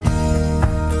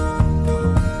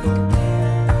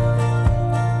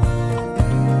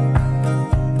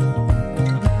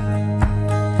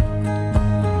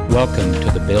Welcome to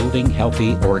the Building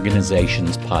Healthy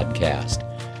Organizations podcast.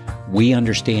 We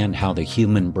understand how the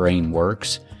human brain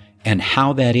works and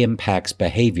how that impacts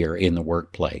behavior in the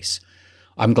workplace.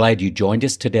 I'm glad you joined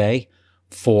us today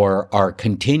for our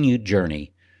continued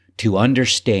journey to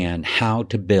understand how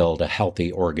to build a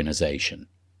healthy organization.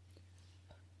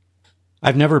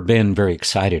 I've never been very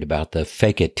excited about the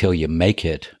fake it till you make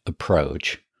it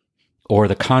approach, or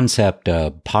the concept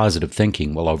of positive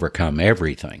thinking will overcome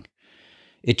everything.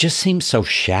 It just seems so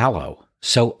shallow,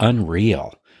 so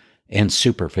unreal, and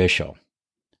superficial.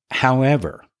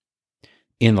 However,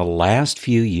 in the last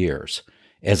few years,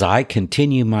 as I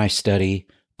continue my study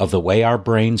of the way our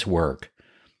brains work,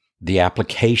 the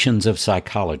applications of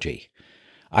psychology,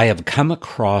 I have come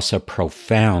across a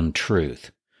profound truth.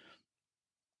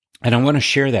 And I want to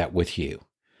share that with you.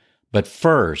 But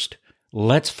first,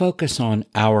 let's focus on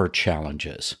our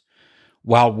challenges.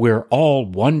 While we're all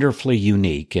wonderfully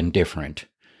unique and different,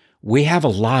 we have a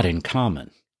lot in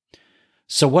common.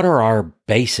 So what are our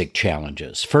basic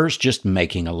challenges? First, just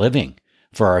making a living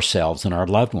for ourselves and our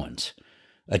loved ones,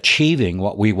 achieving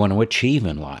what we want to achieve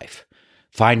in life,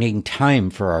 finding time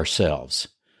for ourselves,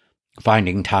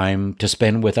 finding time to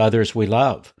spend with others we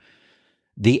love,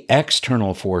 the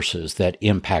external forces that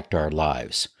impact our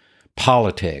lives,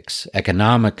 politics,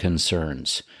 economic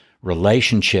concerns,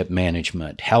 relationship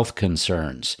management, health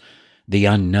concerns, the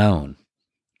unknown.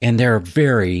 And there are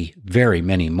very, very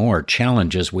many more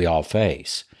challenges we all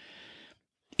face.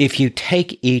 If you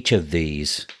take each of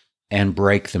these and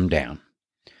break them down,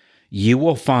 you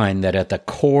will find that at the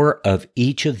core of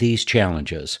each of these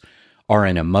challenges are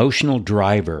an emotional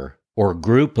driver or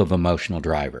group of emotional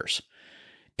drivers.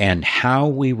 And how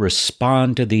we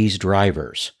respond to these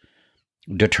drivers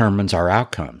determines our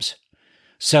outcomes.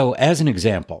 So, as an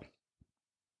example,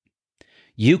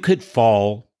 you could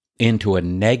fall into a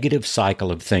negative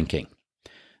cycle of thinking,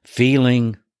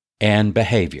 feeling, and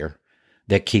behavior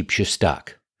that keeps you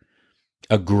stuck.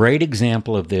 A great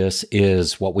example of this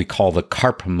is what we call the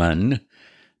Karpman,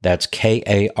 that's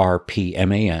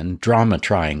Karpman, drama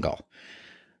triangle.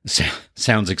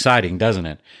 Sounds exciting, doesn't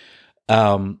it?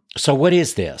 So what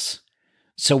is this?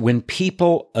 So when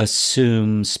people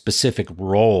assume specific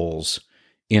roles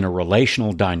in a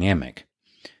relational dynamic,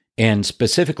 and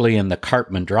specifically in the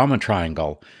Karpman drama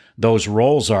triangle, those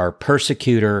roles are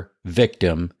persecutor,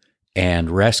 victim,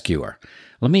 and rescuer.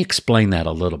 Let me explain that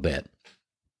a little bit.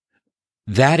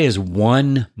 That is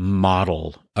one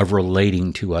model of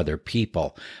relating to other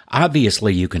people.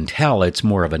 Obviously, you can tell it's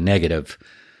more of a negative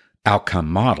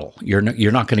outcome model. You're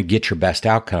not going to get your best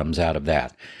outcomes out of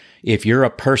that. If you're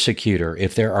a persecutor,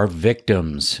 if there are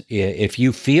victims, if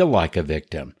you feel like a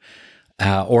victim,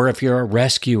 or if you're a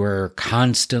rescuer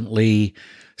constantly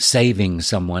saving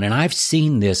someone. And I've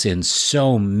seen this in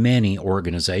so many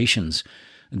organizations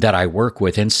that I work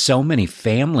with, and so many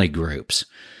family groups,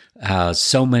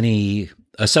 so many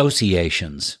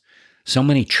associations, so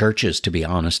many churches, to be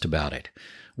honest about it,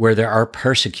 where there are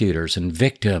persecutors and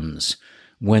victims,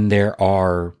 when there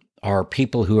are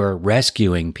people who are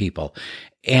rescuing people.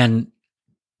 And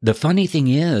the funny thing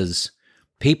is,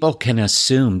 people can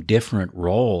assume different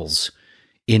roles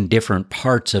in different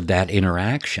parts of that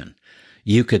interaction.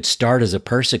 You could start as a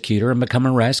persecutor and become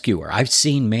a rescuer. I've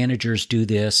seen managers do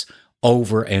this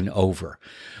over and over.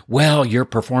 Well, your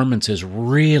performance is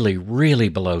really, really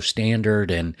below standard,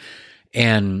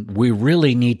 and we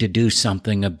really need to do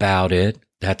something about it.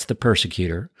 That's the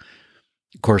persecutor.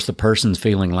 Of course, the person's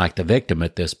feeling like the victim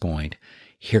at this point.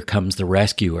 Here comes the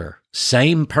rescuer.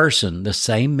 Same person, the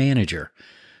same manager,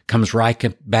 comes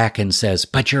right back and says,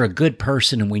 but you're a good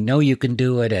person and we know you can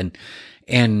do it. And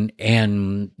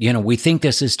you know, we think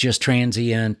this is just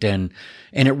transient and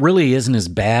it really isn't as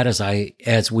bad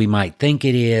as we might think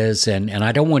it is. And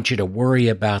I don't want you to worry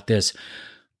about this.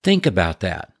 Think about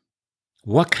that.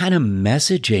 What kind of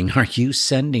messaging are you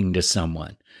sending to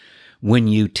someone when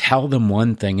you tell them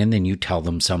one thing and then you tell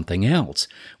them something else,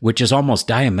 which is almost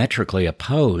diametrically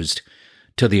opposed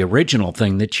to the original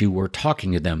thing that you were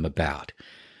talking to them about?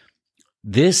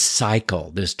 This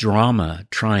cycle, this drama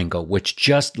triangle, which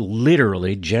just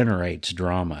literally generates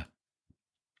drama,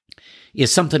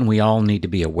 is something we all need to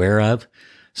be aware of,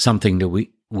 something that we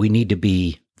need to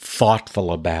be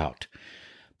thoughtful about.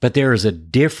 But there is a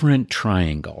different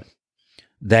triangle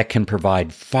that can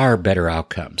provide far better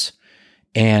outcomes.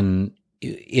 And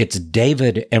it's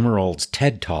David Emerald's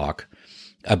TED Talk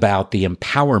about the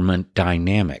empowerment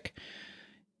dynamic.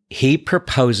 He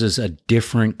proposes a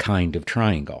different kind of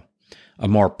triangle, a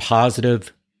more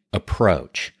positive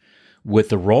approach, with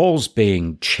the roles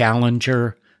being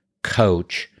challenger,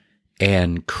 coach,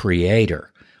 and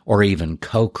creator, or even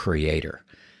co-creator.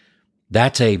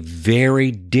 That's a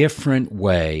very different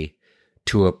way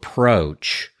to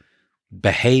approach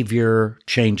behavior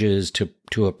changes,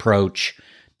 to approach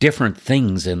different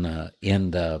things in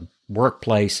the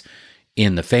workplace,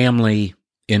 in the family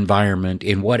environment,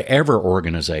 in whatever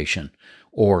organization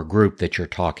or group that you're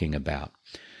talking about.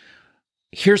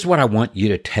 Here's what I want you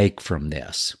to take from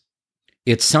this.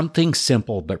 It's something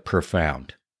simple but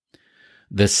profound.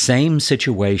 The same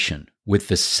situation with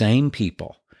the same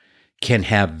people can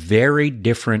have very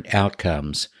different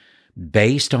outcomes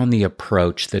based on the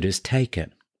approach that is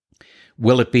taken.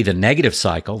 Will it be the negative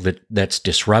cycle that's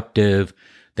disruptive,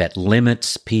 that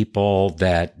limits people,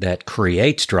 that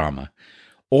creates drama?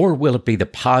 Or will it be the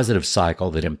positive cycle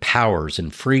that empowers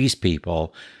and frees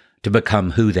people to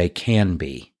become who they can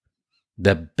be,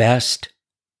 the best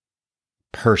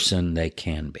person they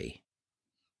can be?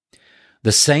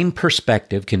 The same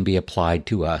perspective can be applied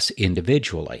to us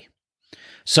individually.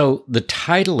 So the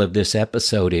title of this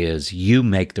episode is You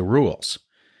Make the Rules.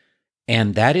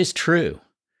 And that is true.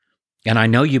 And I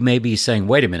know you may be saying,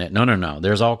 wait a minute, no.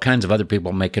 There's all kinds of other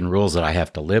people making rules that I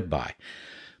have to live by.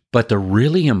 But the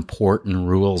really important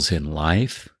rules in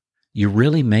life, you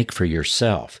really make for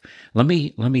yourself. Let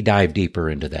me dive deeper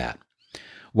into that.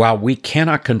 While we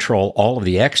cannot control all of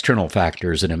the external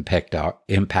factors that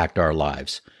impact our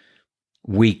lives,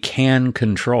 we can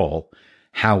control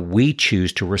how we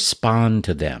choose to respond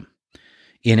to them.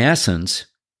 In essence,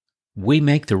 we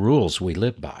make the rules we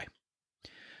live by.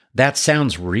 That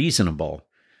sounds reasonable,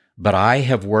 but I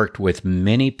have worked with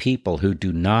many people who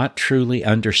do not truly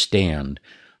understand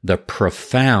the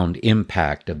profound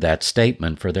impact of that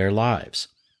statement for their lives.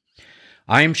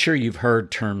 I am sure you've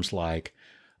heard terms like,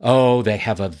 oh, they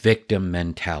have a victim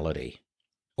mentality,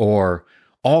 or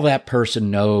all that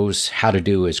person knows how to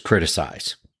do is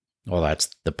criticize. Well, that's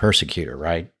the persecutor,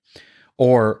 right?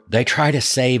 Or they try to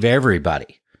save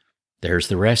everybody. There's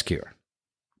the rescuer.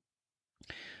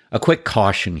 A quick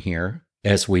caution here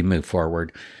as we move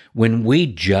forward. When we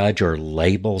judge or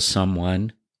label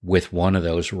someone with one of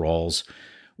those roles,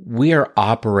 we are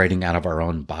operating out of our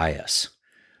own bias.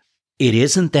 It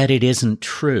isn't that it isn't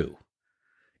true.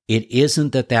 It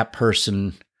isn't that that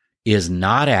person is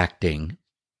not acting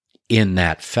in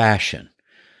that fashion.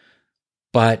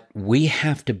 But we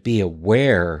have to be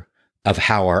aware of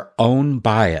how our own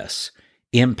bias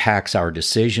impacts our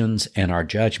decisions and our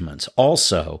judgments.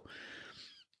 Also,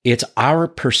 it's our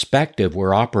perspective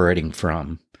we're operating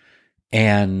from,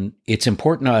 and it's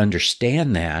important to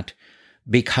understand that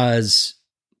because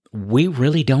we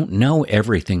really don't know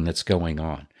everything that's going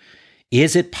on.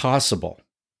 Is it possible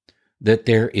that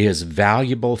there is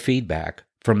valuable feedback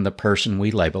from the person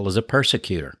we label as a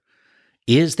persecutor?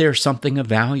 Is there something of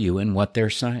value in what they're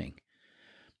saying?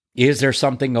 Is there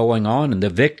something going on in the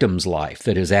victim's life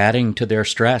that is adding to their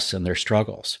stress and their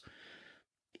struggles?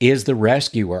 Is the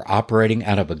rescuer operating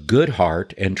out of a good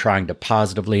heart and trying to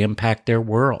positively impact their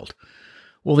world?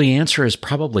 Well, the answer is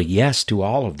probably yes to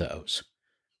all of those.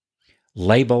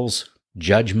 Labels,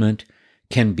 judgment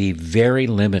can be very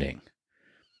limiting,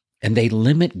 and they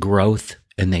limit growth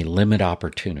and they limit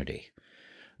opportunity.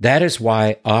 That is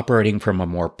why operating from a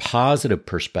more positive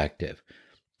perspective,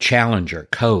 challenger,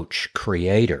 coach,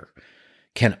 creator,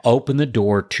 can open the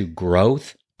door to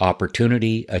growth,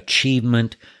 opportunity,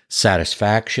 achievement,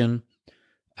 satisfaction,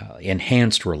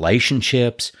 enhanced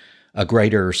relationships, a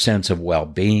greater sense of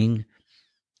well-being.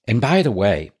 And by the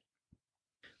way,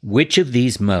 which of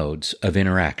these modes of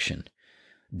interaction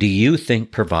do you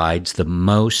think provides the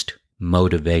most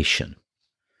motivation?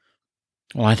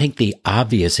 Well, I think the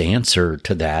obvious answer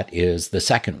to that is the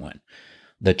second one,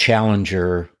 the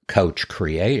challenger, coach,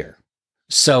 creator.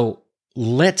 So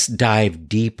let's dive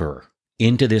deeper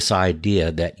into this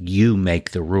idea that you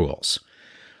make the rules.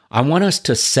 I want us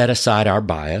to set aside our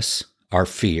bias, our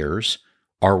fears,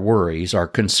 our worries, our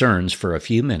concerns for a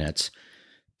few minutes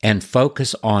and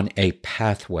focus on a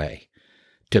pathway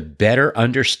to better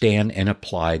understand and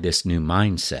apply this new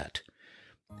mindset.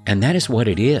 And that is what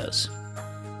it is.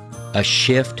 A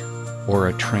shift or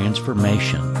a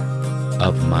transformation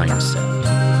of mindset.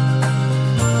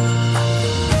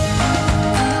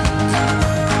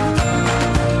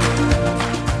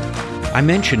 I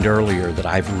mentioned earlier that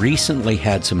I've recently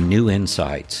had some new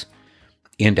insights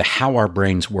into how our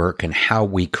brains work and how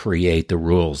we create the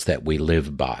rules that we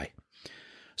live by.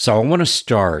 So I want to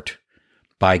start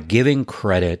by giving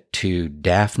credit to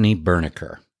Daphne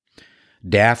Berniker.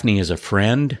 Daphne is a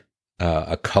friend,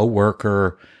 a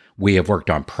coworker. We have worked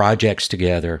on projects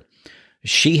together.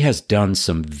 She has done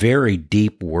some very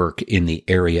deep work in the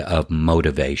area of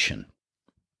motivation.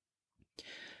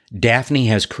 Daphne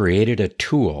has created a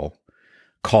tool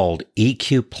called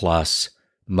EQ Plus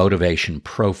motivation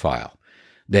profile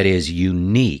that is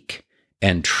unique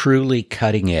and truly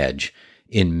cutting edge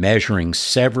in measuring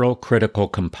several critical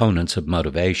components of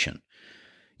motivation.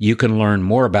 You can learn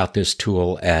more about this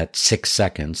tool at 6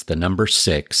 seconds, the number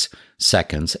 6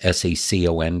 seconds,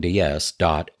 seconds.org.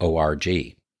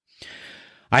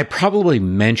 I probably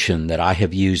mentioned that I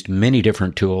have used many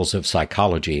different tools of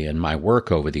psychology in my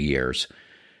work over the years,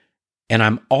 and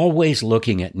I'm always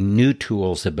looking at new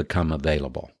tools that become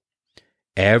available.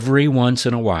 Every once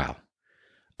in a while,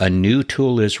 a new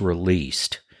tool is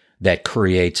released that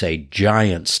creates a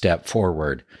giant step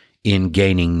forward in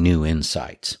gaining new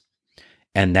insights.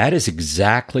 And that is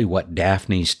exactly what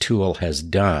Daphne's tool has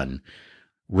done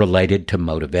related to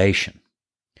motivation.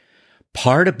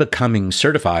 Part of becoming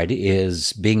certified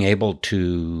is being able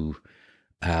to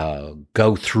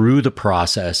go through the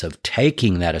process of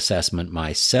taking that assessment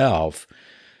myself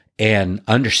and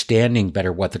understanding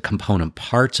better what the component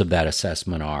parts of that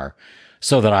assessment are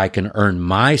so that I can earn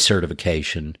my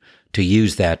certification to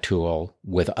use that tool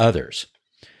with others.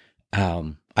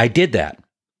 I did that.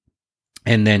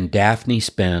 And then Daphne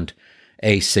spent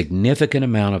a significant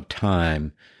amount of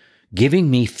time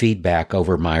giving me feedback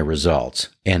over my results,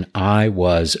 and I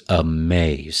was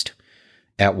amazed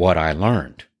at what I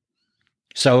learned.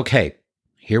 So, okay,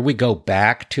 here we go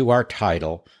back to our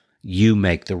title, You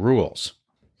Make the Rules.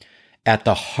 At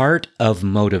the heart of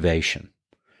motivation,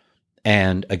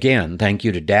 and again, thank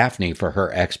you to Daphne for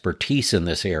her expertise in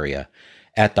this area,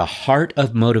 at the heart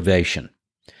of motivation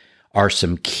are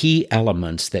some key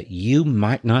elements that you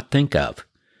might not think of.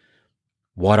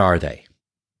 What are they?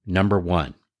 Number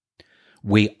one,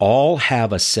 we all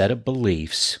have a set of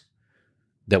beliefs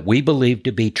that we believe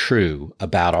to be true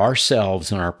about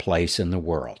ourselves and our place in the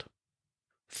world.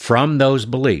 From those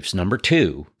beliefs, number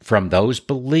two, from those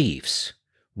beliefs,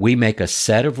 we make a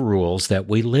set of rules that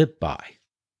we live by.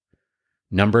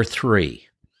 Number three,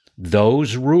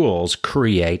 those rules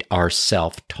create our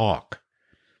self-talk.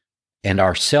 And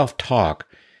our self-talk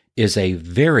is a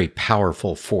very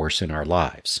powerful force in our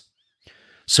lives.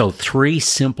 So 3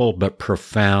 simple but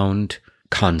profound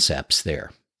concepts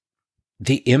there.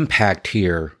 The impact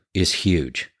here is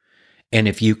huge. And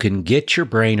if you can get your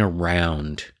brain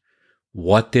around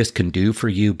what this can do for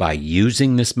you by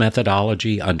using this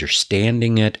methodology,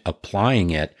 understanding it, applying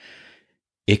it,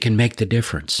 it can make the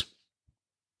difference.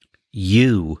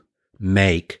 You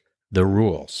make the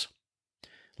rules.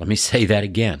 Let me say that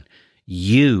again.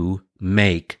 You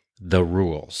make the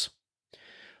rules.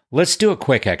 Let's do a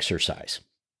quick exercise.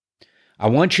 I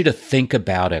want you to think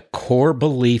about a core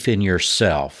belief in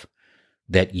yourself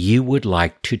that you would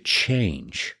like to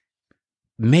change.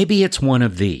 Maybe it's one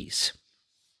of these.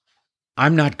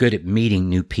 I'm not good at meeting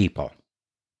new people.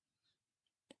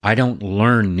 I don't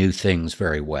learn new things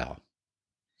very well.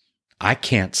 I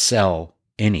can't sell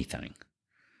anything.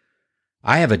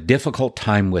 I have a difficult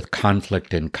time with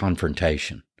conflict and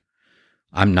confrontation.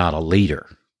 I'm not a leader.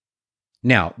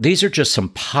 Now, these are just some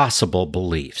possible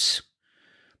beliefs,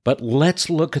 but let's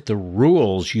look at the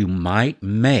rules you might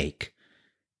make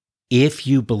if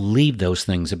you believe those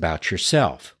things about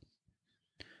yourself.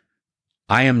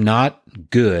 I am not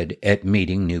good at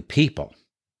meeting new people.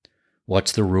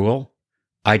 What's the rule?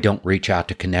 I don't reach out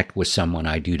to connect with someone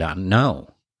I do not know.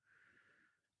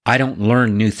 I don't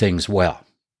learn new things well.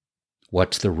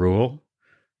 What's the rule?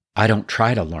 I don't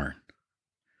try to learn.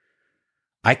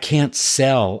 I can't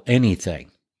sell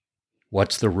anything.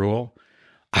 What's the rule?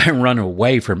 I run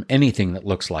away from anything that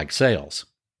looks like sales.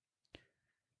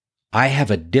 I have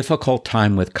a difficult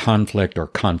time with conflict or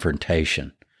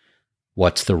confrontation.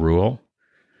 What's the rule?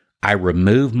 I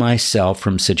remove myself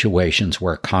from situations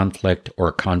where conflict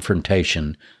or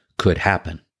confrontation could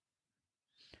happen.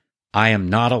 I am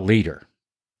not a leader.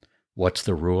 What's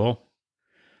the rule?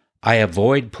 I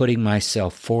avoid putting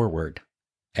myself forward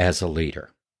as a leader.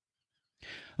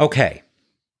 Okay,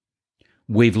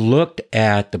 we've looked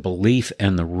at the belief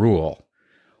and the rule.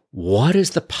 What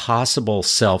is the possible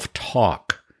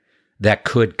self-talk that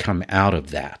could come out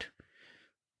of that?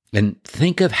 And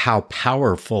think of how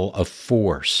powerful a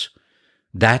force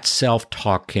that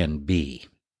self-talk can be.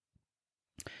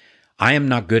 I am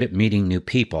not good at meeting new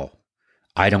people.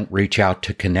 I don't reach out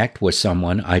to connect with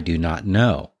someone I do not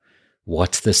know.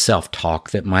 What's the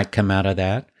self-talk that might come out of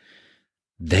that?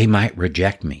 They might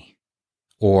reject me.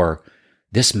 Or,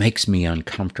 this makes me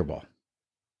uncomfortable.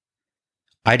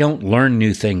 I don't learn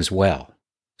new things well,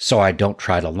 so I don't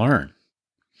try to learn.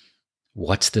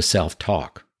 What's the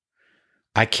self-talk?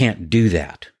 I can't do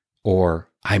that, or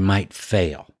I might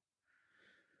fail.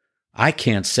 I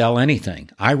can't sell anything.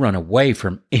 I run away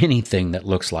from anything that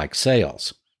looks like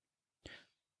sales.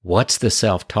 What's the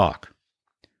self-talk?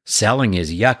 selling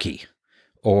is yucky,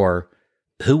 or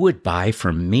who would buy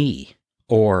from me,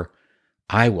 or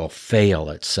I will fail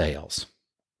at sales.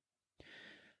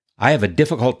 I have a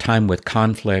difficult time with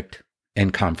conflict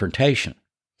and confrontation.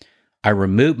 I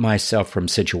remove myself from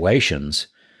situations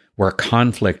where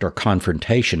conflict or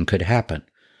confrontation could happen.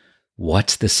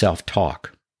 What's the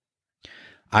self-talk?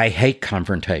 I hate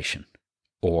confrontation,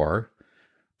 or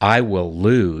I will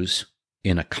lose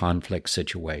in a conflict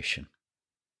situation.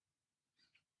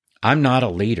 I'm not a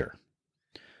leader.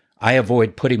 I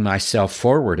avoid putting myself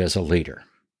forward as a leader.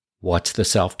 What's the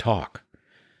self-talk?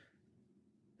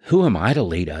 Who am I to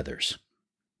lead others?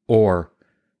 Or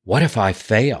what if I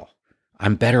fail?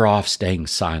 I'm better off staying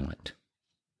silent.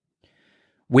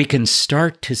 We can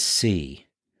start to see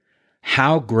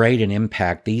how great an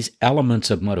impact these elements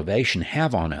of motivation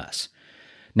have on us.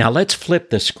 Now let's flip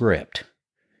the script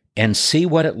and see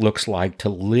what it looks like to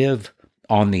live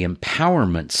on the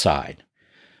empowerment side,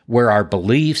 where our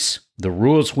beliefs, the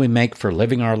rules we make for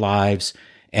living our lives,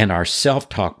 and our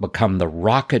self-talk become the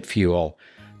rocket fuel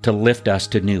to lift us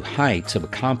to new heights of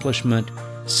accomplishment,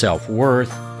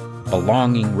 self-worth,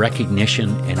 belonging, recognition,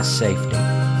 and safety.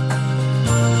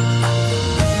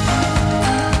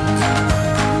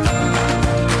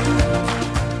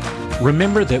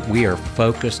 Remember that we are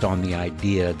focused on the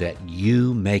idea that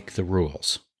you make the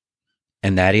rules.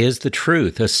 And that is the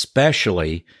truth,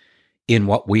 especially in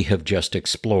what we have just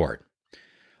explored.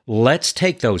 Let's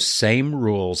take those same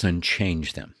rules and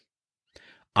change them.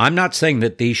 I'm not saying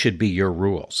that these should be your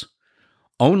rules.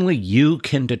 Only you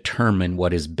can determine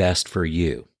what is best for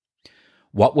you,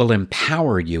 what will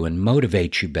empower you and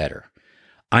motivate you better.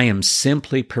 I am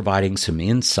simply providing some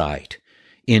insight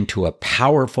into a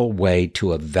powerful way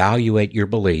to evaluate your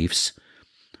beliefs,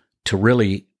 to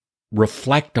really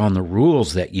reflect on the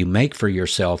rules that you make for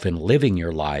yourself in living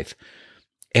your life,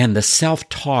 and the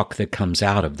self-talk that comes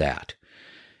out of that.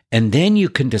 And then you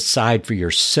can decide for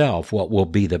yourself what will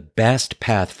be the best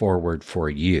path forward for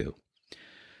you.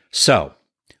 So,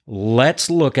 let's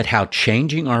look at how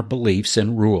changing our beliefs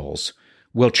and rules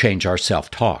will change our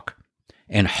self-talk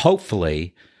and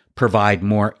hopefully provide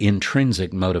more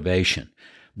intrinsic motivation.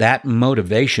 That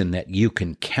motivation that you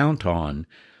can count on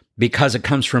because it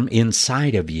comes from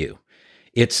inside of you.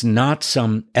 It's not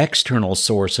some external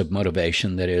source of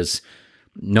motivation that is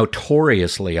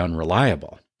notoriously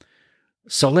unreliable.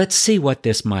 So let's see what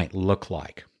this might look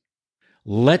like.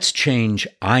 Let's change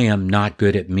I am not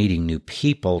good at meeting new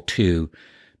people to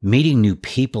meeting new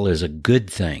people is a good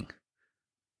thing.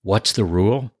 What's the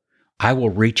rule? I will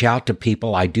reach out to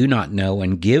people I do not know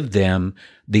and give them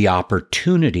the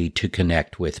opportunity to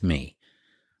connect with me.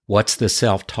 What's the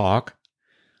self-talk?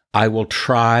 I will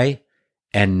try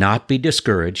and not be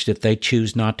discouraged if they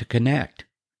choose not to connect.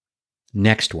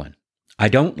 Next one. I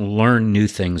don't learn new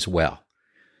things well.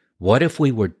 What if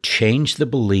we would change the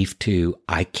belief to,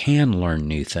 I can learn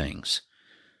new things?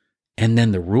 And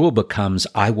then the rule becomes,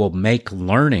 I will make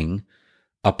learning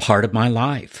a part of my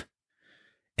life.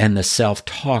 And the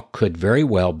self-talk could very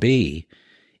well be,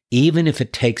 even if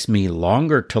it takes me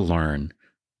longer to learn,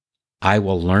 I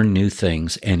will learn new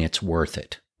things and it's worth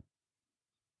it.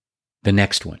 The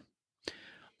next one.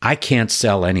 I can't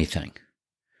sell anything.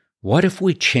 What if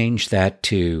we change that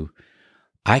to,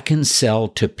 I can sell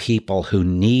to people who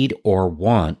need or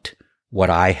want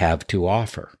what I have to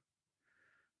offer?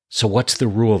 So what's the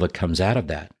rule that comes out of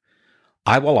that?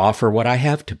 I will offer what I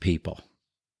have to people.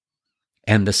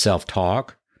 And the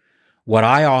self-talk? What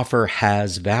I offer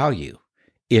has value.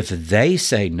 If they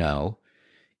say no,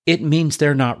 it means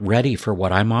they're not ready for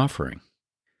what I'm offering.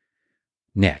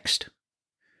 Next.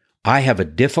 I have a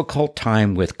difficult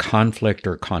time with conflict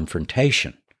or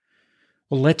confrontation.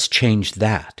 Well, let's change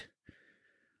that.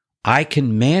 I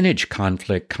can manage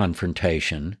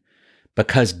confrontation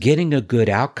because getting a good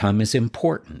outcome is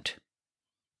important.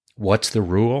 What's the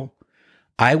rule?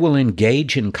 I will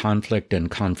engage in conflict and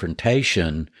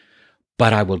confrontation,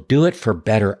 but I will do it for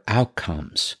better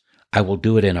outcomes. I will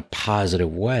do it in a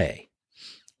positive way.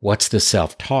 What's the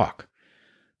self-talk?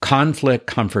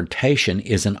 Confrontation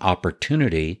is an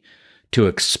opportunity to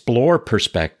explore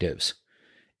perspectives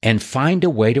and find a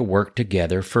way to work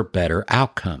together for better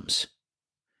outcomes.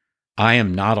 I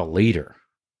am not a leader.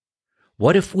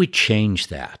 What if we change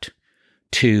that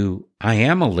to, I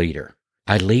am a leader.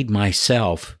 I lead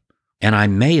myself and I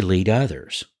may lead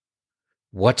others.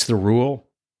 What's the rule?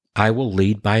 I will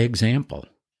lead by example.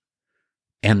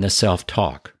 And the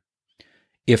self-talk.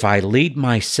 If I lead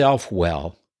myself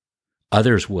well,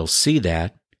 others will see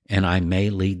that and I may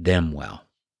lead them well.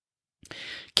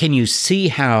 Can you see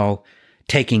how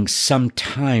taking some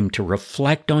time to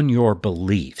reflect on your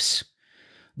beliefs,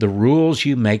 the rules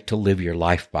you make to live your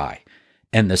life by,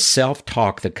 and the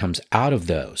self-talk that comes out of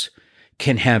those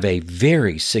can have a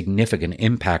very significant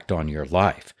impact on your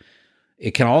life.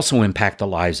 It can also impact the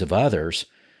lives of others,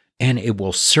 and it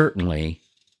will certainly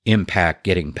impact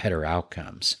getting better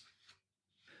outcomes.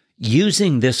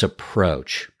 Using this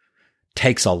approach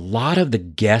takes a lot of the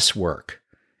guesswork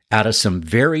out of some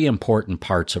very important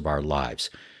parts of our lives.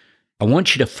 I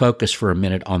want you to focus for a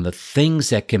minute on the things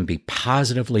that can be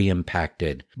positively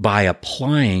impacted by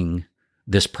applying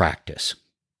this practice.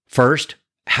 First,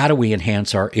 how do we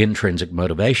enhance our intrinsic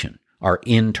motivation, our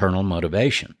internal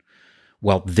motivation?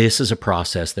 Well, this is a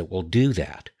process that will do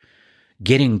that.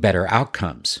 Getting better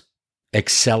outcomes,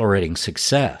 accelerating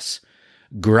success,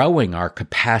 growing our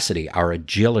capacity, our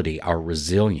agility, our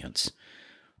resilience,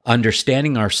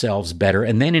 understanding ourselves better,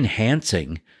 and then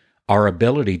enhancing our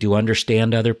ability to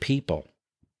understand other people,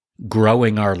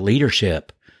 growing our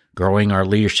leadership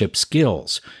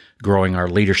skills, growing our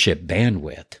leadership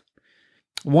bandwidth.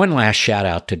 One last shout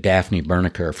out to Daphne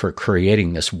Berniker for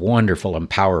creating this wonderful and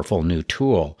powerful new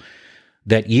tool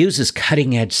that uses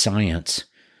cutting edge science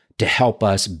to help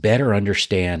us better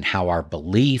understand how our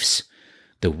beliefs,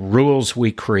 the rules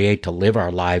we create to live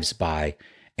our lives by,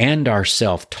 and our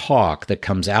self-talk that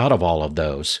comes out of all of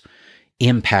those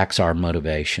impacts our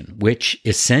motivation, which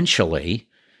essentially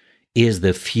is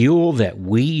the fuel that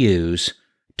we use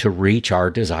to reach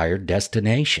our desired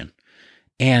destination,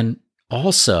 and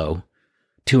also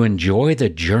to enjoy the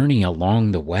journey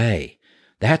along the way.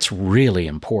 That's really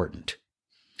important.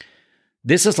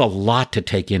 This is a lot to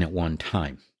take in at one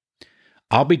time.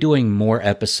 I'll be doing more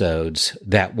episodes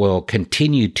that will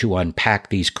continue to unpack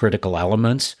these critical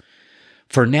elements.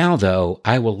 For now, though,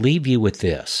 I will leave you with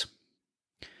this.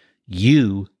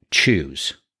 You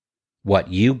choose what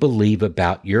you believe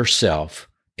about yourself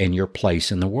and your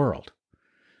place in the world.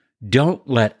 Don't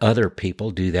let other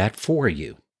people do that for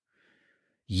you.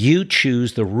 You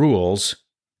choose the rules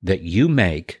that you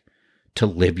make to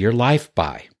live your life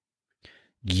by.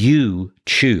 You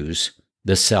choose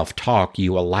the self-talk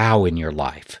you allow in your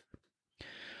life.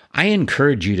 I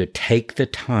encourage you to take the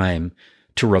time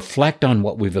to reflect on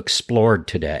what we've explored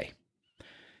today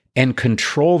and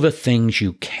control the things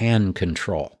you can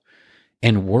control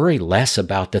and worry less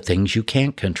about the things you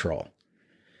can't control.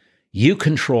 You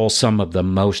control some of the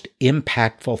most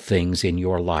impactful things in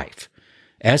your life,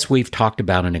 as we've talked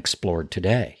about and explored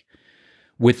today.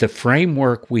 With the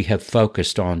framework we have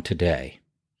focused on today,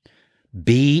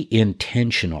 be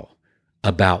intentional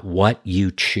about what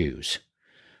you choose,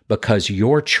 because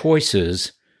your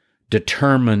choices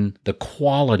determine the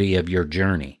quality of your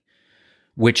journey,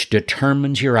 which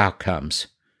determines your outcomes,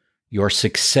 your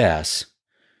success,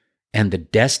 and the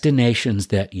destinations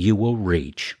that you will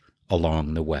reach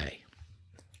along the way.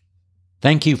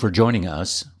 Thank you for joining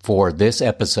us for this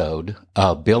episode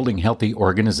of Building Healthy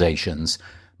Organizations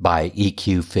by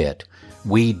EQ Fit.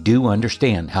 We do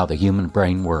understand how the human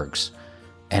brain works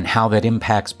and how that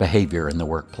impacts behavior in the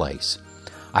workplace.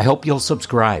 I hope you'll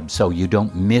subscribe so you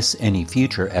don't miss any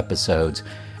future episodes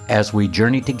as we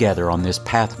journey together on this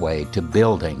pathway to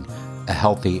building a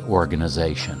healthy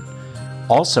organization.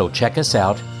 Also, check us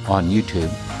out on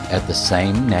YouTube at the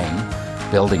same name,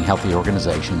 Building Healthy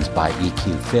Organizations by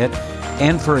EQ Fit.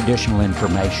 And for additional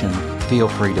information, feel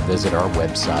free to visit our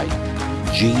website,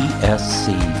 gscfit.com.